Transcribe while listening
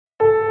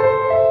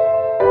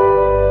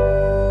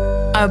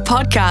A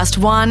Podcast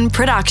One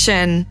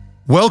production.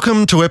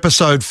 Welcome to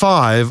episode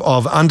 5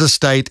 of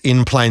Understate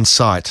in Plain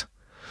Sight.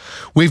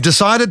 We've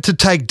decided to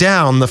take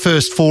down the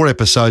first 4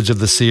 episodes of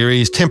the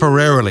series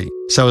temporarily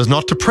so as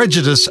not to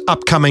prejudice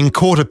upcoming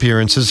court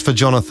appearances for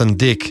Jonathan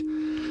Dick.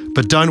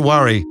 But don't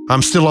worry,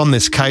 I'm still on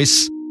this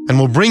case and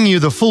will bring you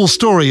the full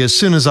story as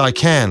soon as I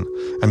can.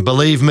 And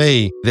believe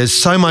me, there's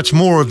so much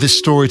more of this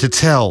story to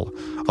tell,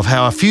 of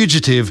how a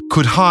fugitive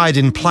could hide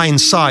in plain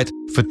sight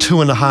for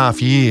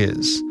 2.5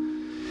 years.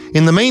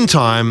 In the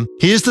meantime,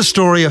 here's the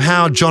story of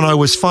how Jono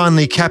was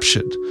finally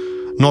captured,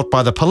 not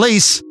by the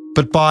police,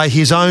 but by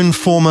his own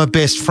former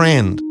best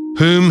friend,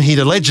 whom he'd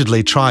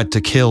allegedly tried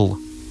to kill.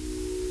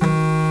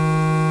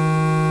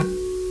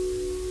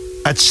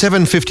 At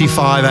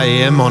 7:55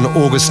 a.m. on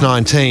August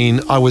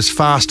 19, I was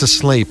fast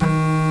asleep.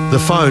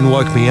 The phone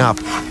woke me up.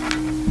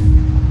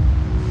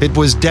 It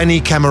was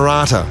David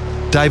Cammarata,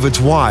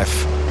 David's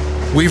wife.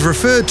 We've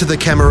referred to the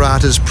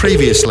Cammaratas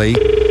previously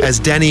as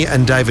Danny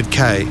and David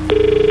K.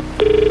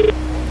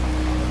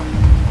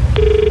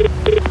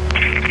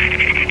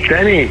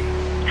 Danny.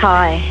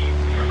 Hi.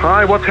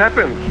 Hi, what's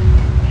happened?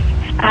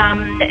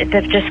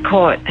 They've just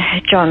caught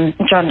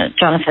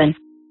Jonathan.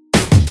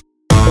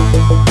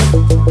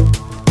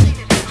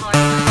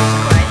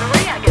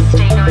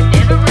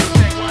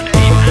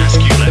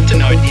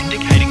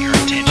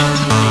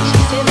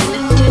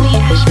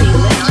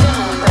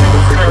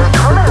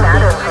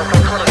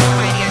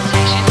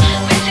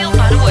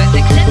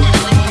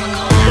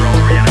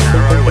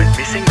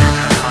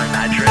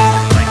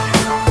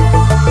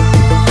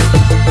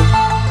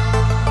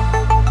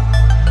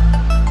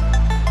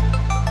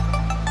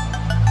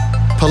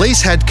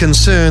 Police had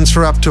concerns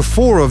for up to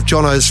 4 of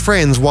Jono's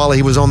friends while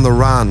he was on the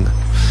run.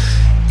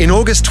 In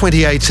August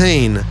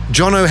 2018,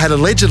 Jono had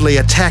allegedly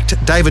attacked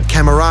David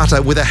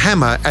Cammarata with a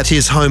hammer at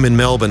his home in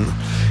Melbourne.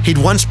 He'd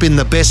once been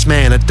the best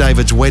man at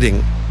David's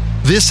wedding.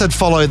 This had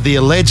followed the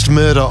alleged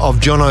murder of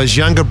Jono's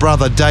younger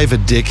brother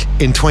David Dick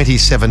in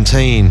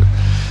 2017.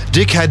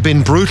 Dick had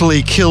been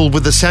brutally killed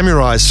with a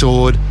samurai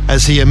sword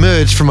as he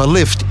emerged from a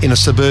lift in a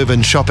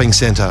suburban shopping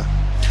centre.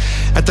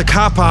 At the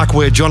car park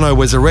where Jono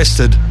was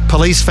arrested,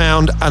 police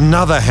found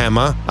another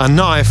hammer, a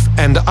knife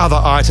and other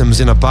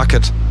items in a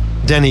bucket.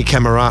 David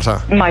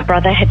Cammarata. My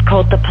brother had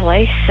called the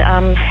police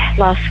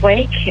last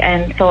week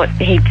and thought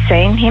he'd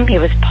seen him. He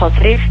was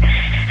positive,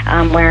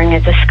 wearing a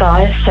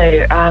disguise.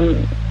 So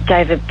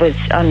David was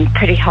on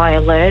pretty high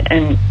alert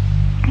and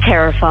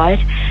terrified.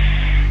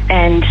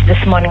 And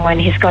this morning when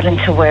he's got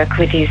into work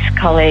with his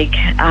colleague,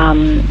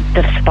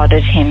 they've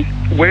spotted him.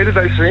 Where did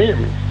they see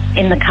him?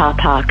 In the car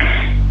park.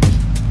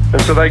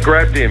 And so they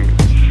grabbed him?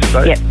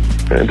 Yep.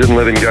 And didn't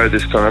let him go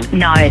this time?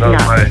 No,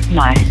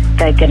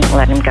 they didn't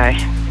let him go.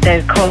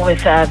 The call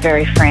was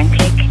very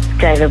frantic.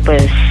 David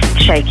was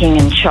shaking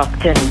and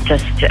shocked and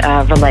just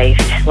relieved.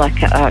 I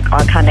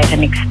can't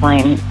even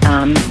explain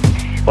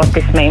what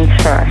this means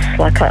for us.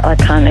 I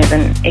can't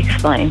even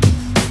explain.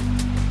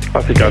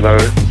 I think I know.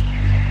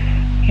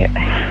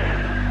 Yeah.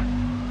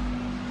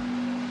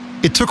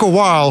 It took a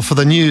while for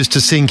the news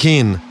to sink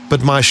in,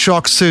 but my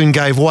shock soon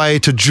gave way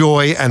to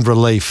joy and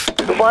relief.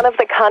 One of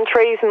the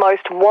country's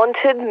most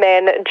wanted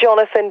men,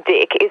 Jonathan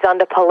Dick, is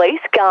under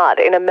police guard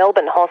in a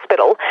Melbourne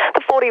hospital.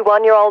 The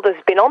 41-year-old has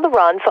been on the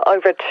run for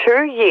over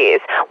 2 years,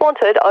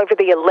 wanted over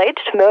the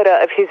alleged murder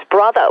of his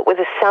brother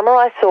with a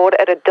samurai sword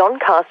at a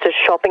Doncaster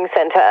shopping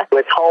centre.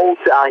 We're told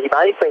he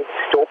may have been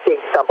stalking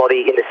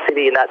somebody in the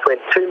city, and that's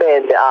when 2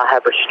 men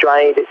have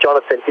restrained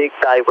Jonathan Dick.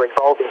 They were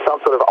involved in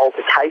some sort of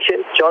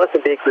altercation.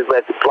 Jonathan Dick was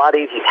left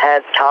bloodied, his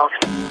hands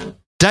cuffed.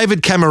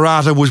 David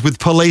Cammarata was with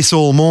police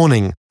all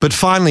morning, but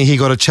finally he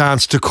got a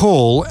chance to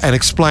call and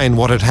explain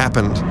what had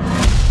happened.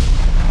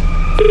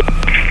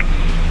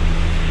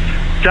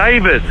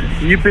 David,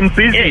 you've been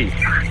busy.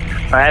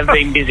 Yes, I have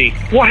been busy.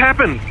 What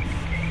happened?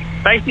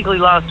 Basically,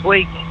 last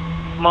week,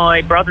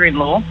 my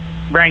brother-in-law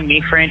rang me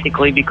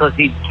frantically because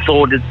he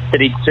thought that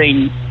he'd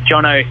seen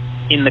Jono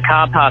in the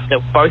car park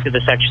that both of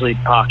us actually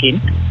park in.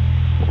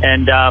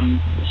 And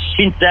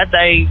since that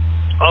day,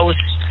 I was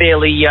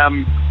fairly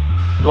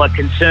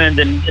concerned,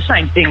 and the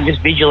same thing, just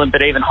vigilant,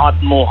 but even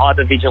more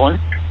hyper vigilant.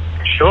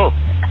 Sure.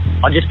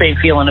 I've just been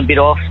feeling a bit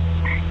off.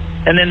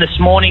 And then this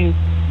morning,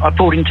 I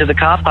pulled into the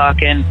car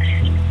park, and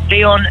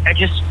Dion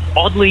just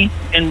oddly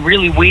and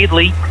really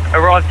weirdly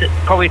arrived at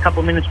probably a couple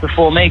of minutes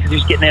before me because he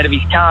was getting out of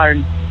his car.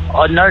 And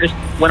I noticed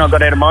when I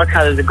got out of my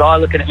car, there's a guy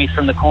looking at me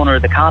from the corner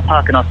of the car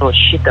park, and I thought,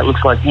 shit, that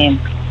looks like him.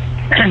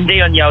 And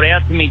Dion yelled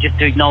out to me just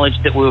to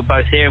acknowledge that we were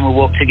both there and we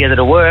walked together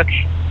to work.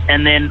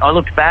 And then I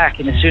looked back,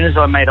 and as soon as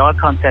I made eye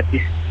contact,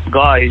 this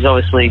guy, who's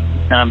obviously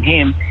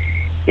him,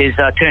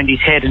 turned his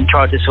head and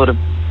tried to sort of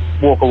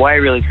walk away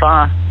really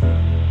fast.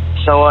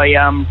 So I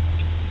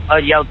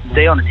yelled to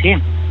Dion, it's him,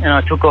 and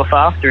I took off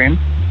after him,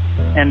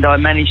 and I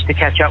managed to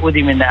catch up with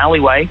him in the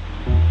alleyway,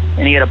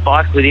 and he had a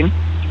bike with him,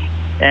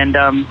 and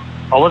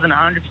I wasn't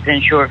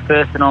 100% sure at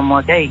first, and I'm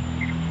like, hey.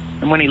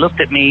 And when he looked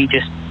at me,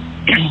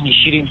 he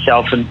shit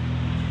himself, and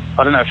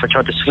I don't know if I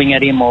tried to swing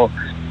at him or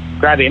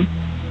grab him,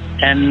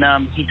 and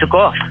he took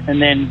off.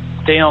 And then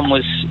Dion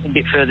was a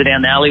bit further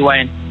down the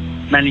alleyway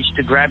and managed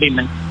to grab him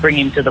and bring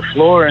him to the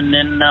floor. And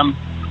then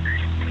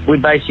we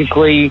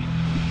basically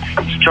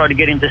tried to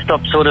get him to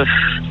stop sort of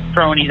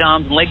throwing his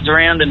arms and legs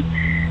around, and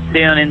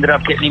Dion ended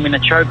up getting him in a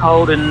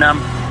chokehold and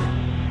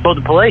called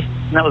the police.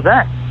 And that was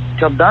that.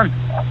 Job done.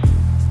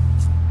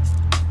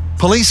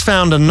 Police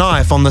found a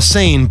knife on the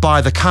scene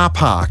by the car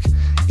park.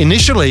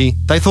 Initially,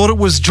 they thought it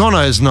was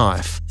Jono's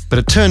knife, but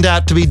it turned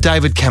out to be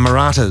David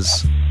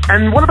Cammarata's.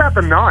 And what about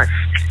the knife?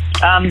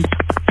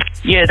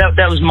 Yeah,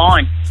 that was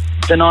mine.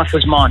 The knife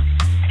was mine.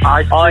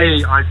 I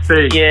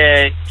see.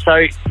 Yeah,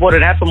 so what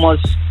had happened was,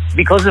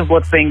 because of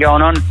what's been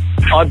going on,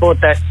 I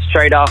bought that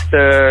straight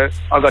after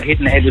I got hit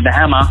in the head with the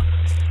hammer.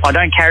 I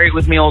don't carry it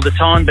with me all the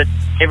time, but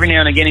every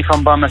now and again, if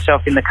I'm by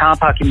myself in the car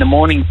park in the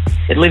morning,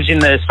 it lives in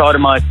the side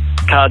of my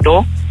car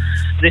door.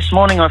 This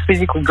morning I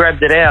physically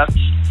grabbed it out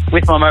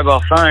with my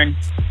mobile phone,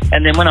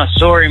 and then when I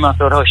saw him I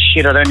thought, oh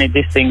shit, I don't need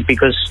this thing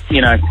because,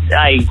 you know,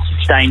 A,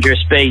 it's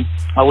dangerous, B,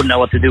 I wouldn't know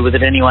what to do with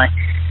it anyway.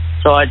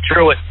 So I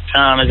drew it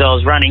as I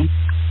was running,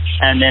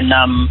 and then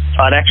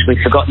I'd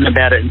actually forgotten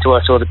about it until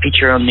I saw the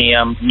picture on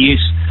the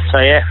news. So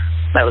yeah,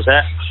 that was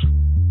that.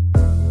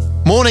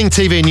 Morning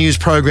TV news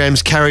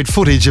programs carried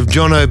footage of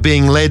Jono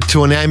being led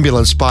to an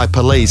ambulance by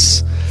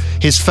police.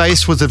 His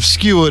face was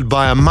obscured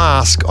by a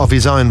mask of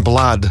his own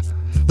blood.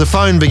 The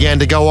phone began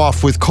to go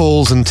off with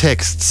calls and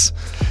texts.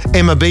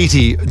 Emma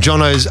Beattie,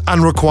 Jono's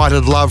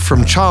unrequited love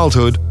from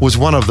childhood, was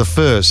one of the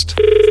first.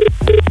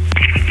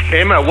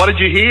 Emma, what did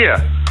you hear?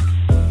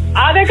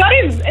 They got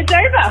him. It's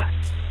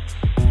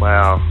over.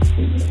 Wow.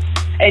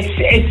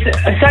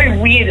 It's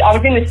so weird. I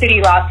was in the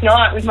city last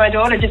night with my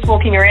daughter, just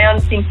walking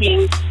around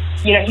thinking,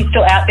 you know, he's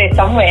still out there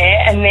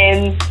somewhere, and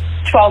then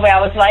 12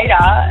 hours later,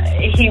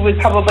 he was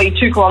probably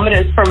 2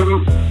 kilometres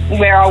from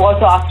where I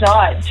was last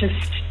night.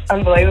 Just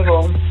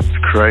unbelievable. It's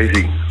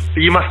crazy.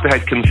 You must have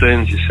had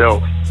concerns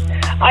yourself.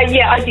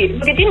 Yeah, I did.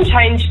 Look, it didn't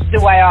change the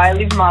way I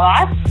live my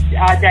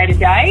life day to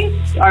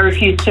day. I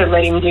refused to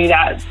let him do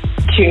that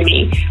to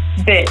me.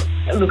 But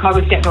look, I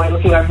was definitely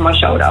looking over my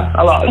shoulder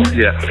a lot.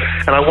 Yeah,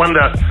 and I wonder,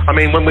 I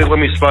mean, when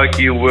we spoke,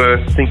 you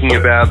were thinking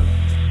about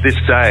this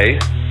day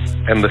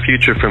and the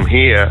future from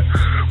here.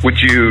 Would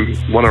you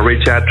want to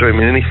reach out to him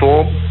in any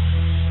form?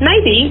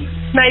 Maybe,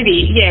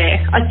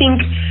 yeah. I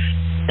think,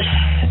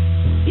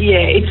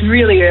 yeah, it's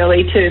really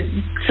early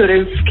to sort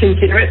of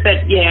consider it,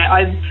 but yeah,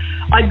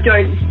 I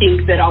don't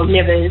think that I'll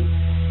never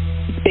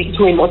speak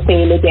to him or see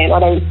him again. I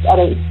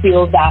don't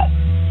feel that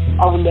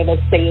I'll never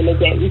see him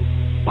again.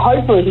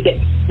 Hopefully he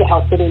gets the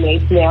help that he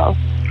needs now.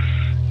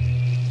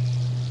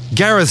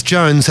 Gareth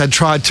Jones had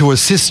tried to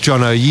assist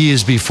Jono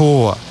years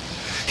before.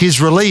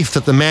 His relief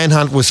that the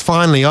manhunt was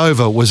finally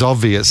over was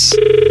obvious.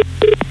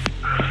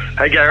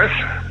 Hey, Gareth.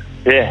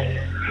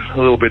 Yeah. A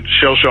little bit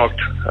shell-shocked.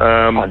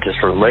 I'm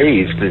just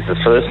relieved is the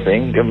first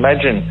thing.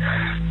 Imagine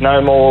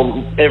no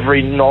more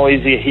every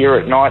noise you hear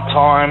at night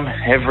time,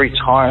 every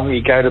time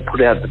you go to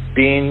put out the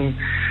bin,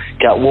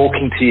 go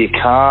walking to your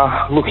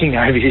car, looking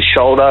over your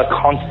shoulder,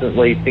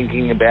 constantly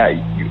thinking about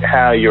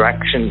how your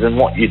actions and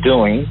what you're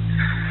doing.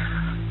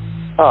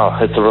 Oh,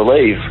 it's a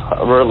relief,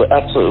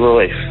 absolute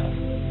relief.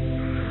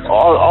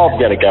 I'll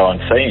be able to go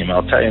and see him.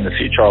 I'll tell you in the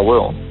future I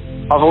will.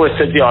 I've always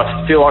said to you,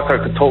 I feel like I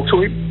could talk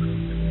to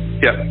him.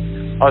 Yeah.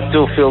 I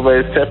still feel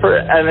they're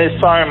separate, and there's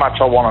so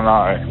much I want to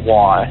know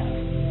why.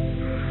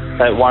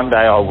 That one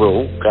day I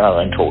will go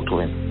and talk to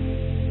him.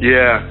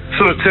 Yeah,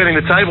 sort of turning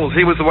the tables.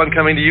 He was the one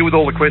coming to you with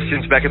all the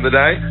questions back in the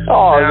day.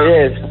 Oh,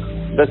 yeah,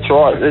 that's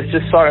right. There's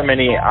just so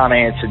many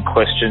unanswered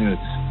questions.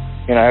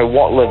 You know,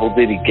 what level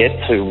did he get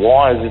to?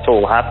 Why has this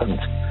all happened?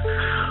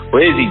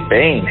 Where's he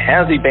been?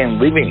 How's he been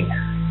living?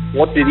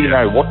 What did he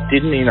know? What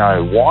didn't he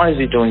know? Why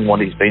is he doing what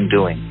he's been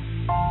doing?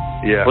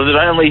 Yeah. Was it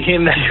only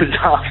him that he was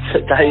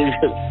after,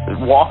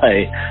 David?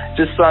 Why?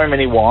 Just so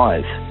many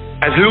whys.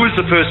 And who is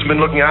the person been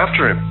looking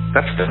after him?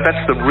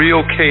 That's the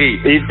real key.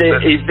 If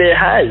there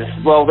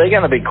has, well, they're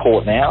going to be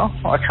caught now.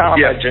 I can't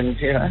imagine,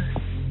 you know.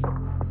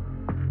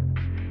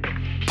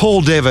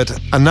 Paul Devitt,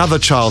 another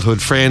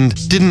childhood friend,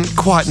 didn't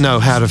quite know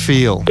how to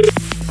feel.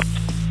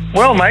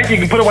 Well, mate, you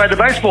can put away the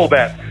baseball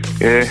bat.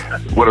 Yeah,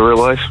 what a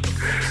relief.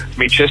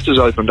 My chest has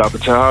opened up.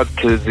 It's hard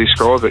to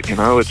describe it, you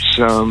know. It's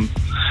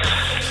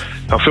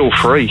I feel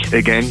free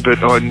again,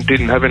 but I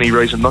didn't have any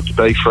reason not to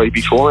be free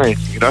beforehand,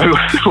 you know.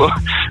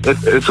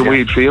 It's a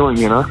weird feeling,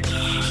 you know.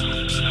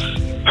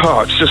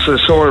 Oh, it's just a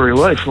sigh of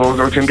relief.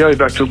 I can go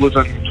back to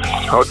living.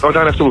 I don't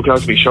have to look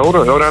over my shoulder.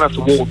 I don't have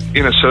to walk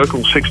in a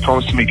circle 6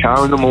 times to my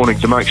car in the morning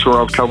to make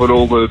sure I've covered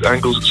all the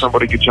angles that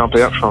somebody could jump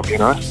out from, you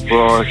know.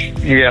 Like,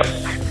 yeah.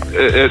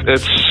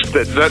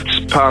 That's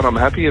part I'm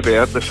happy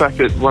about. The fact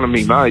that one of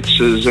my mates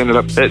has ended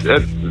up...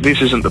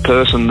 this isn't the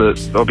person that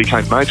I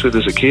became mates with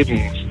as a kid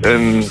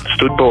and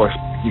stood by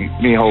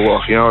my whole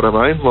life, you know what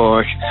I mean?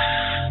 Like,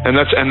 and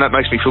that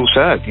makes me feel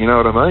sad, you know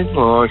what I mean?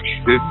 Like,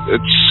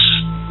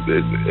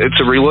 it's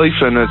a relief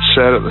and it's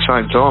sad at the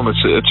same time.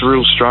 It's a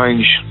real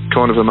strange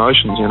kind of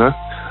emotions, you know?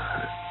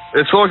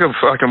 It's like a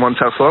fucking one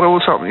tough photo or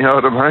something, you know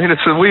what I mean?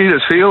 It's the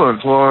weirdest feeling.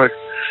 Like,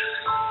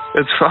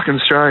 It's fucking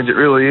strange. It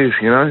really is,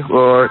 you know.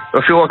 Well,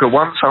 I feel like I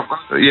won something.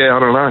 But yeah, I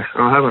don't know.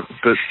 I haven't,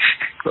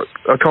 but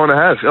I kind of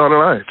have. I don't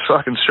know. It's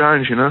fucking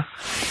strange, you know.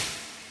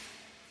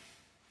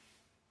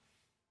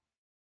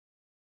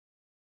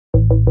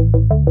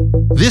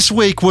 This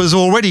week was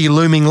already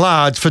looming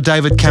large for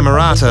David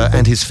Cammarata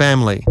and his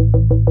family.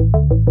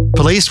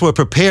 Police were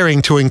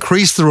preparing to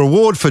increase the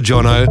reward for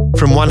Jono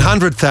from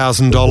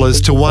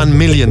 $100,000 to $1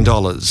 million.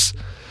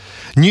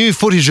 New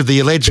footage of the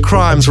alleged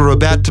crimes were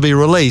about to be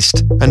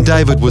released, and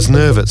David was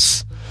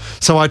nervous.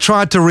 So I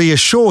tried to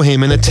reassure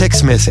him in a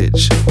text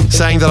message,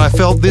 saying that I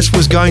felt this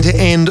was going to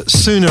end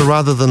sooner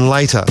rather than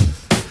later.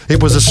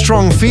 It was a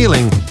strong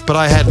feeling, but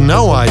I had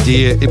no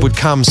idea it would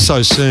come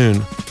so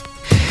soon.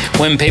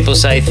 When people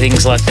say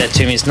things like that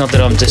to me, it's not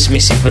that I'm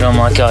dismissive, but I'm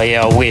like, oh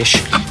yeah, I wish.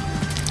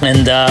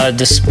 And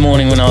this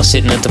morning when I was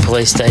sitting at the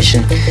police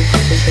station,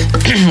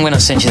 when I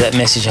sent you that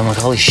message, I'm like,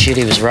 holy shit,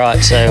 he was right.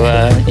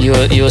 So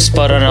you were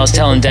spot on. I was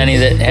telling Danny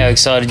that how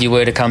excited you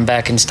were to come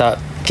back and start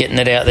getting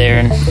it out there,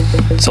 and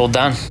it's all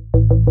done.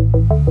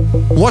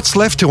 What's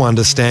left to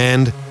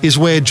understand is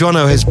where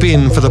Jono has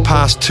been for the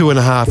past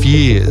 2.5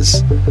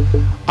 years.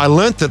 I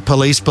learnt that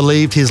police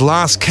believed his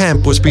last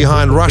camp was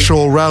behind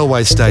Rushall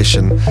Railway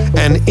Station,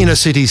 an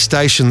inner-city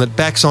station that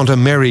backs onto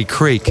Merry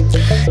Creek.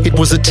 It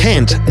was a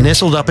tent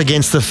nestled up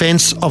against the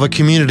fence of a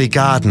community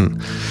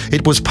garden.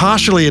 It was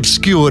partially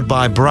obscured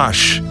by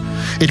brush.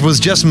 It was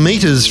just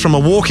metres from a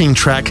walking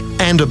track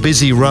and a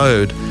busy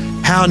road.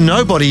 How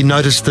nobody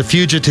noticed the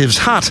fugitive's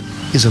hut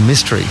is a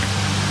mystery.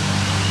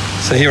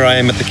 So here I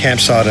am at the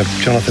campsite of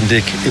Jonathan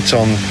Dick. It's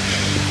on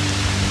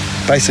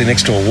basically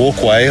next to a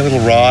walkway, a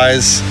little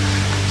rise,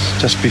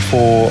 just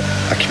before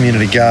a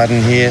community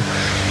garden here.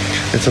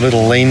 It's a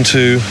little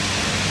lean-to,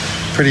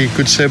 pretty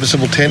good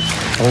serviceable tent.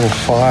 A little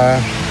fire,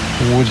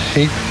 wood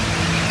heap,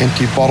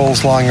 empty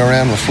bottles lying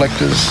around,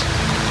 reflectors.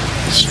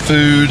 There's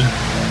food.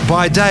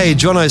 By day,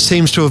 Jono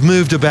seems to have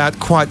moved about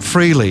quite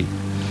freely.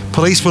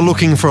 Police were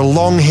looking for a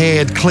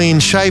long-haired,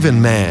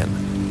 clean-shaven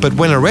man. But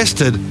when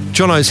arrested,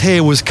 Jono's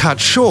hair was cut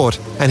short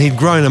and he'd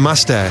grown a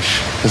moustache.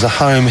 There's a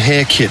home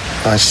hair kit,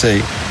 I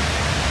see.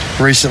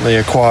 Recently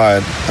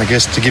acquired, I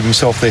guess, to give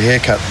himself the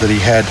haircut that he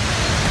had.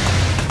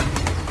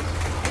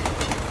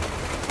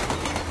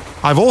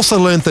 I've also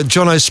learnt that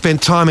Jono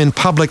spent time in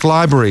public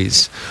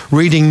libraries,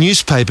 reading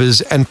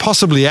newspapers and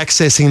possibly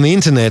accessing the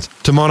internet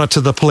to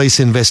monitor the police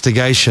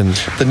investigation.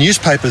 The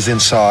newspapers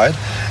inside,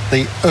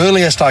 the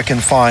earliest I can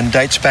find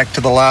dates back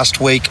to the last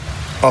week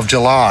of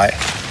July.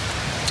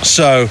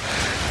 So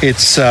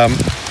it's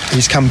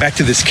he's come back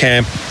to this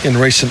camp in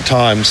recent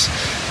times,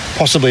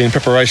 possibly in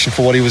preparation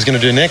for what he was going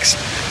to do next.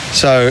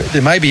 So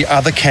there may be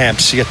other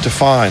camps yet to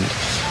find.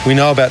 We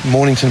know about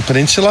Mornington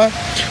Peninsula.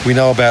 We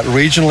know about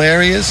regional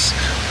areas.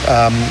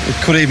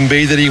 It could even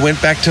be that he went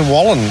back to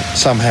Wallan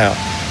somehow.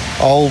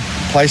 Old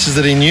places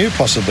that he knew,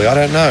 possibly. I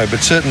don't know.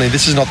 But certainly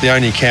this is not the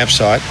only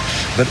campsite.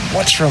 But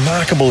what's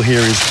remarkable here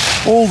is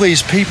all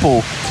these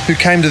people who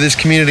came to this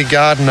community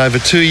garden over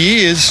 2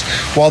 years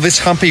while this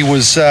humpy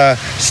was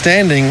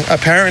standing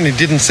apparently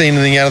didn't see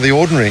anything out of the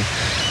ordinary.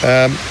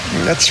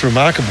 That's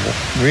remarkable,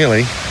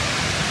 really.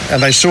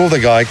 And they saw the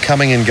guy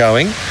coming and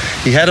going.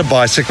 He had a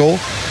bicycle.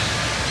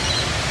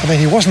 I mean,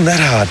 he wasn't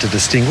that hard to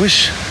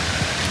distinguish.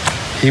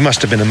 He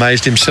must have been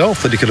amazed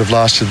himself that he could have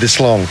lasted this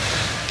long.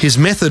 His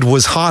method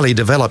was highly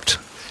developed.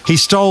 He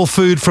stole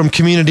food from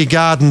community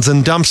gardens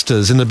and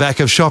dumpsters in the back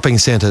of shopping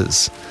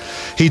centres.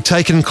 He'd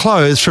taken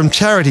clothes from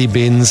charity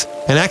bins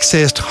and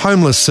accessed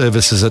homeless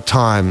services at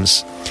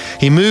times.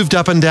 He moved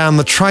up and down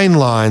the train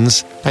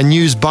lines and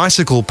used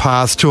bicycle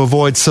paths to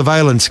avoid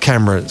surveillance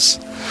cameras.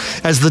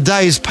 As the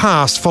days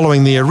passed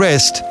following the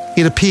arrest,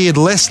 it appeared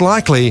less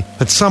likely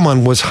that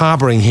someone was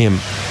harbouring him.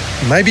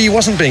 Maybe he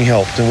wasn't being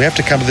helped, and we have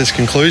to come to this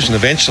conclusion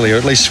eventually, or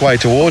at least sway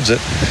towards it,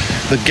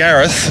 that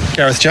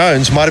Gareth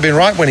Jones might have been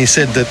right when he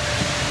said that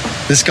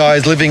this guy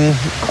is living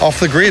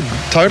off the grid,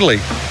 totally.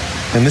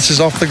 And this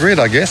is off the grid,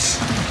 I guess.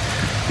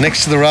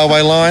 Next to the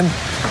railway line,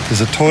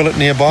 there's a toilet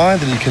nearby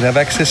that you can have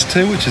access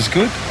to, which is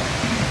good.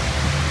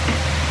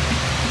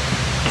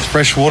 It's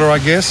fresh water, I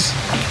guess.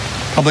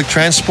 Public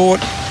transport.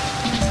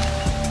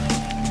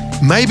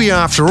 Maybe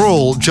after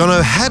all,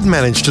 Jono had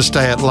managed to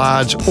stay at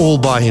large all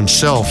by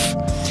himself.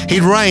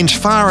 He'd ranged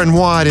far and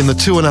wide in the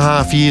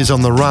 2.5 years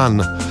on the run,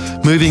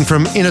 moving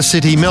from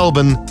inner-city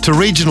Melbourne to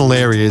regional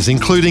areas,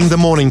 including the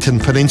Mornington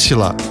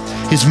Peninsula.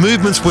 His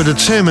movements were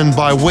determined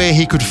by where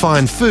he could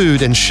find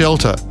food and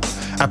shelter.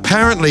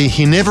 Apparently,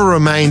 he never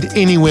remained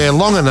anywhere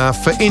long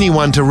enough for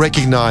anyone to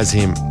recognise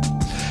him.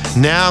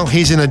 Now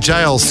he's in a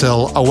jail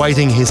cell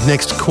awaiting his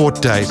next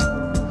court date.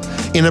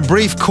 In a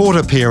brief court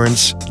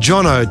appearance,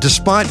 Jono,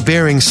 despite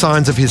bearing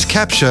signs of his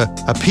capture,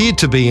 appeared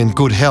to be in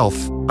good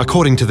health,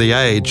 according to The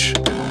Age.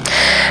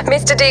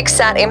 Mr. Dick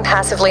sat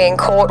impassively in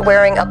court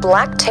wearing a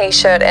black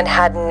t-shirt and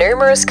had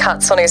numerous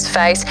cuts on his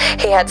face.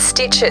 He had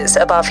stitches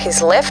above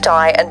his left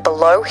eye and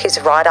below his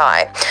right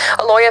eye.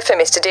 A lawyer for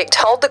Mr. Dick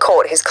told the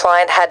court his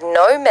client had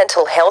no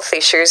mental health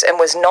issues and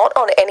was not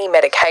on any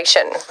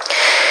medication.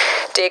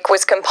 Dick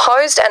was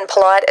composed and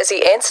polite as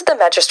he answered the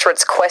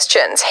magistrate's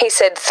questions. He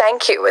said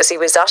thank you as he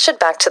was ushered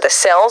back to the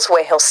cells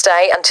where he'll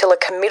stay until a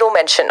committal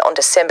mention on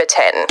December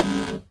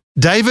 10.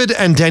 David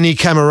and Danny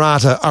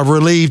Cammarata are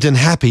relieved and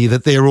happy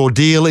that their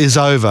ordeal is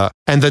over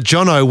and that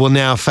Jono will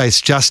now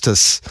face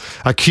justice,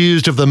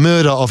 accused of the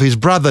murder of his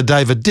brother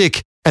David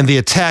Dick and the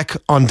attack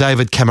on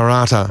David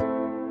Cammarata.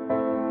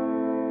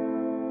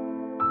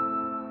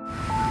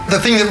 The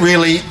thing that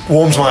really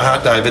warms my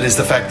heart, David, is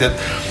the fact that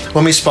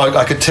when we spoke,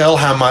 I could tell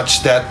how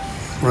much that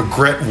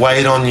regret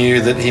weighed on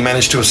you that he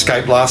managed to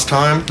escape last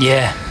time.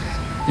 Yeah,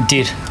 it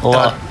did a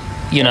lot.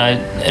 You know,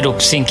 it'll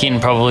sink in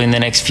probably in the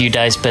next few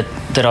days, but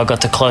that I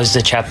got to close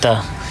the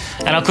chapter.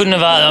 And I couldn't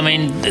have, I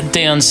mean,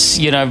 Dion's,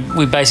 you know,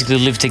 we basically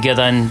live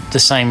together in the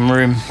same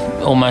room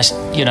almost,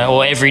 you know,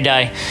 or every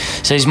day.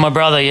 So he's my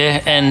brother,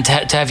 yeah, and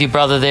to have your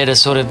brother there to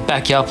sort of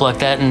back you up like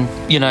that and,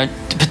 you know,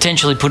 to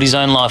potentially put his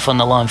own life on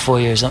the line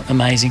for you is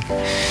amazing.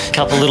 A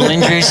couple of little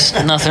injuries,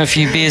 nothing a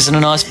few beers and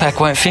an ice pack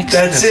won't fix.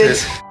 That's it.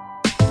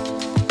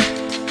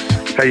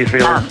 How you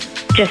feeling?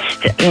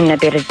 Just in a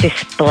bit of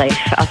disbelief.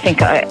 I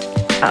think I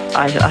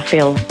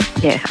feel,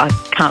 I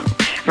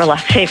can't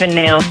relax even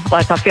now.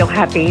 Like, I feel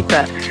happy,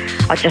 but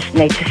I just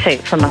need to see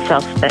it for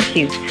myself that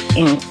he's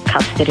in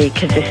custody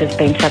because this has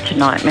been such a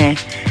nightmare.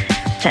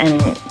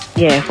 And,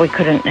 we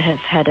couldn't have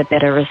had a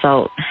better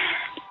result.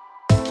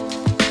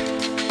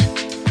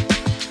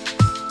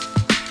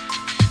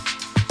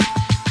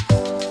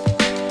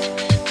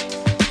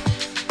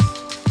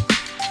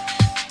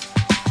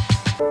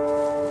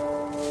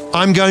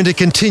 I'm going to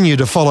continue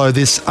to follow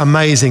this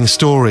amazing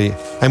story,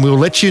 and we'll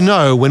let you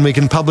know when we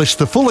can publish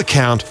the full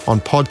account on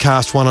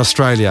Podcast One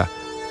Australia.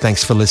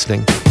 Thanks for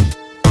listening.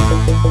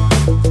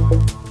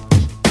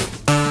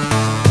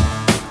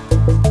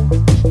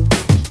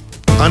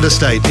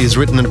 Understate is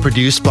written and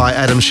produced by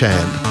Adam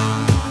Shand.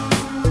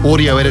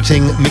 Audio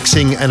editing,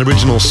 mixing and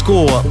original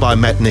score by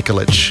Matt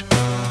Nikolic.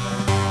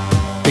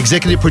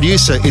 Executive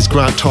producer is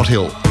Grant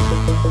Tothill.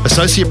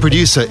 Associate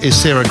producer is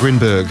Sarah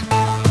Grinberg.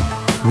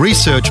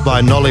 Research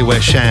by Nolly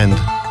Weshand.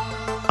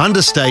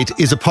 Understate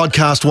is a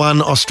Podcast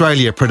One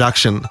Australia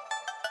production.